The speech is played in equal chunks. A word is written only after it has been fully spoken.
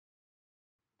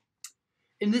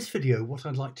In this video, what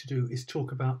I'd like to do is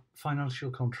talk about financial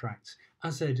contracts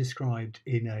as they're described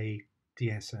in a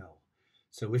DSL.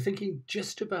 So we're thinking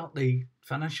just about the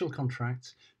financial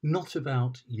contracts, not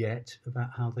about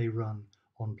how they run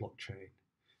on blockchain.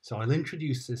 So I'll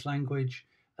introduce this language,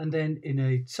 and then in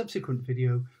a subsequent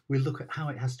video, we'll look at how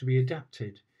it has to be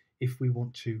adapted if we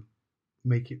want to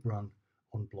make it run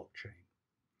on blockchain.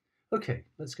 Okay,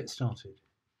 let's get started.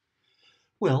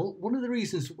 Well, one of the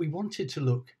reasons that we wanted to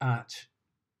look at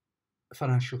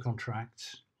financial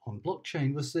contracts on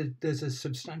blockchain was that there's a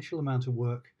substantial amount of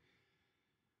work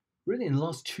really in the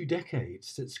last 2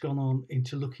 decades that's gone on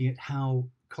into looking at how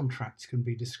contracts can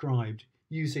be described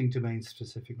using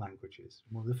domain-specific languages.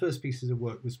 One of the first pieces of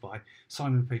work was by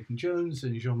Simon Jones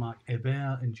and Jean-Marc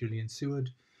Hébert and Julian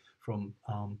Seward from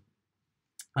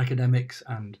academics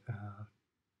and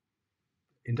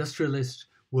industrialists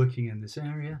working in this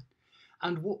area.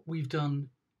 And what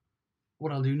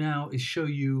I'll do now is show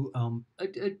you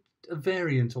a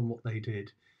variant on what they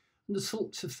did and the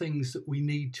sorts of things that we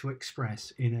need to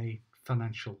express in a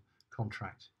financial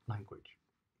contract language.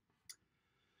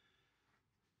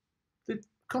 The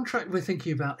contract we're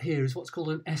thinking about here is what's called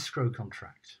an escrow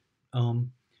contract.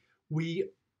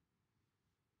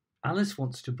 Alice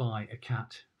wants to buy a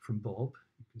cat from Bob.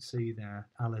 You can see there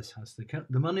Alice has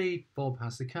the money, Bob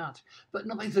has the cat, but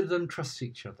neither of them trusts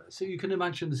each other. So you can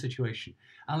imagine the situation.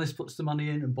 Alice puts the money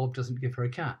in and Bob doesn't give her a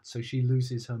cat, so she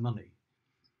loses her money.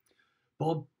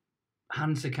 Bob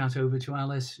hands the cat over to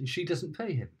Alice and she doesn't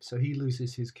pay him, so he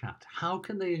loses his cat. How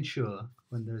can they ensure,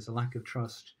 when there's a lack of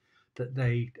trust, that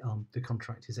the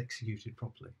contract is executed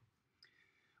properly?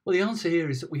 Well, the answer here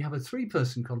is that we have a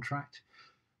 3-person contract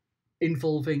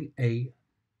involving a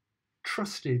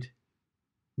trusted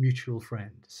mutual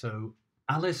friend. So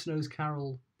Alice knows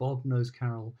Carol, Bob knows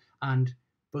Carol, and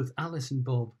both Alice and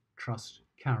Bob trust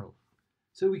Carol.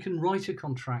 So we can write a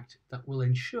contract that will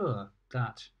ensure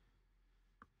that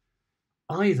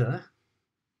either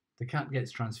the cat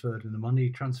gets transferred and the money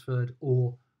transferred,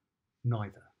 or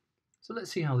neither. So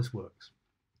let's see how this works.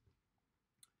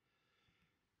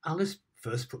 Alice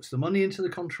first puts the money into the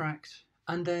contract,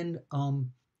 and then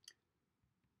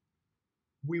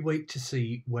we wait to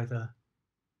see whether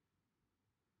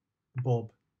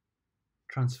Bob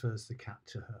transfers the cat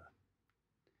to her.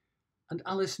 And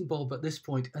Alice and Bob at this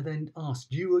point are then asked,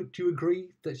 do you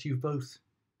agree that you both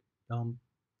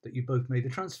made the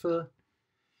transfer?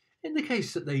 In the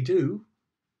case that they do,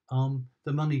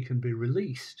 the money can be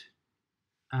released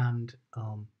and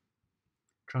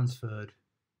transferred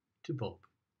to Bob.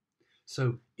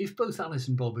 So if both Alice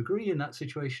and Bob agree in that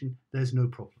situation, there's no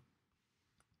problem.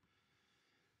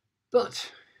 But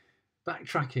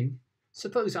backtracking,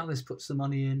 suppose Alice puts the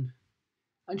money in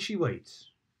and she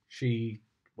waits. She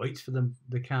waits for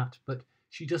the cat, but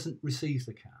she doesn't receive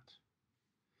the cat.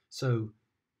 So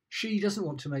she doesn't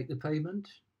want to make the payment.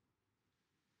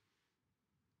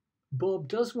 Bob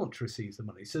does want to receive the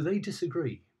money, so they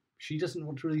disagree. She doesn't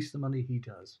want to release the money, he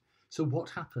does. So what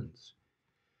happens?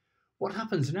 What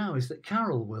happens now is that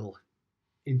Carol will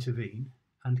intervene,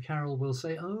 and Carol will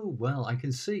say, oh, well, I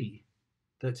can see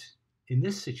that in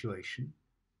this situation,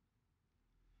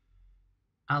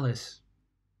 Alice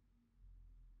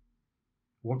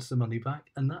wants the money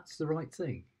back, and that's the right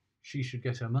thing. She should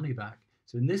get her money back.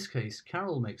 So in this case,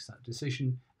 Carol makes that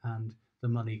decision, and the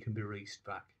money can be released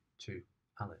back to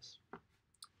Alice.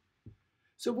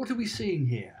 So what are we seeing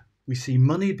here? We see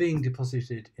money being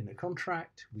deposited in a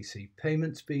contract, we see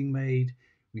payments being made,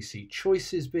 we see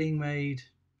choices being made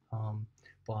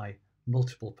by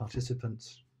multiple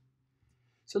participants.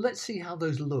 So let's see how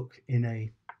those look in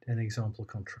an example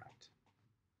contract.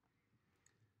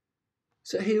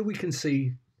 So here we can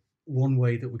see one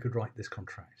way that we could write this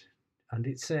contract, and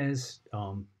it says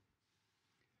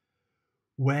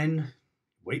when,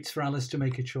 waits for Alice to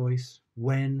make a choice,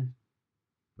 when,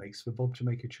 waits for Bob to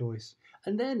make a choice,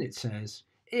 and then it says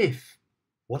if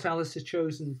what Alice has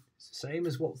chosen is the same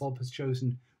as what Bob has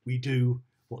chosen, we do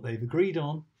what they've agreed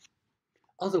on,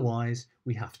 otherwise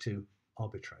we have to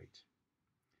arbitrate.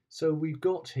 So we've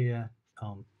got here,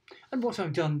 and what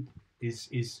I've done is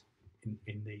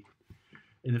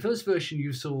in the first version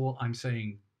you saw, I'm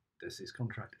saying there's this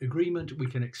contract agreement. We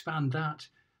can expand that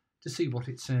to see what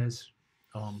it says.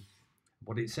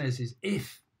 What it says is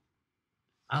if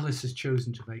Alice has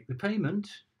chosen to make the payment,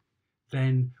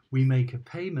 then we make a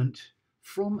payment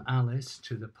from Alice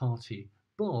to the party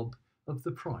Bob of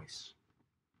the price.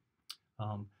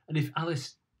 And if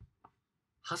Alice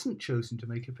hasn't chosen to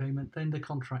make a payment, then the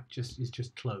contract is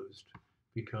just closed,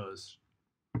 because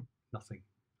nothing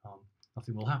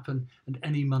will happen, and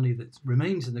any money that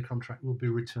remains in the contract will be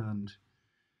returned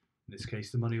In this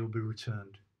case, the money will be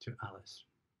returned to Alice.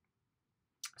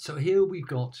 So here we've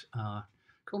got our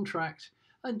contract,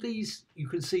 and these, you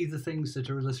can see the things that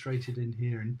are illustrated in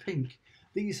here in pink.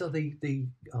 These are the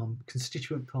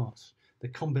constituent parts, the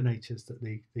combinators that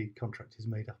the contract is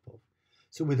made up of.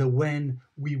 So with a when,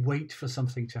 we wait for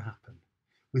something to happen.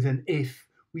 With an if,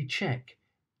 we check,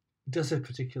 does a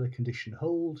particular condition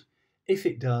hold? If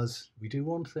it does, we do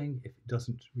one thing. If it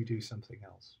doesn't, we do something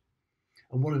else.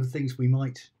 And one of the things we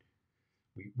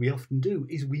often do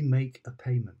is we make a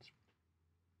payment.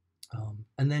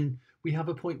 And then we have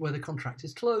a point where the contract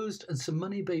is closed and some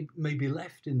money may be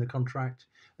left in the contract,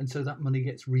 and so that money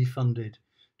gets refunded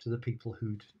to the people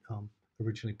who'd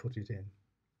originally put it in.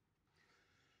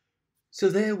 So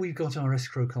there we've got our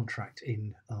escrow contract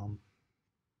in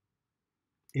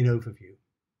overview.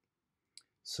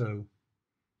 So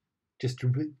just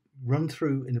to run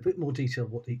through in a bit more detail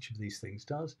what each of these things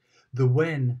does. The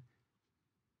when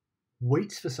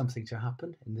waits for something to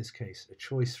happen, in this case a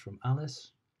choice from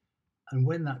Alice, and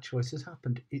when that choice has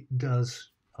happened, it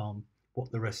does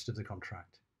what the rest of the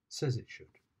contract says it should.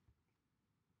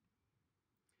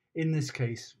 In this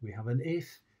case, we have an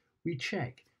if. We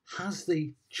check, has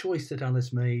the choice that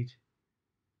Alice made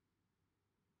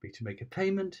be to make a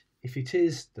payment? If it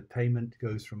is, the payment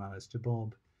goes from Alice to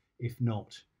Bob. If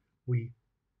not, we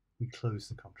close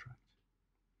the contract.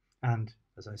 And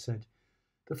as I said,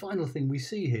 the final thing we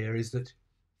see here is that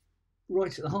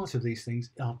right at the heart of these things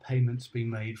are payments being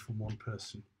made from one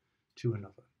person to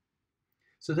another.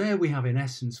 So there we have in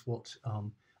essence what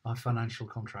our financial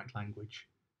contract language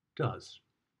does.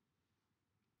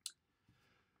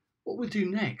 What we'll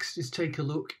do next is take a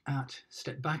look at,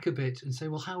 step back a bit and say,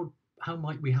 well, how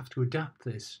might we have to adapt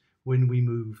this when we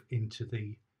move into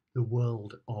the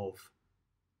world of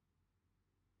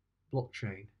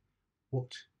blockchain?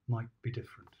 What might be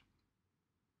different?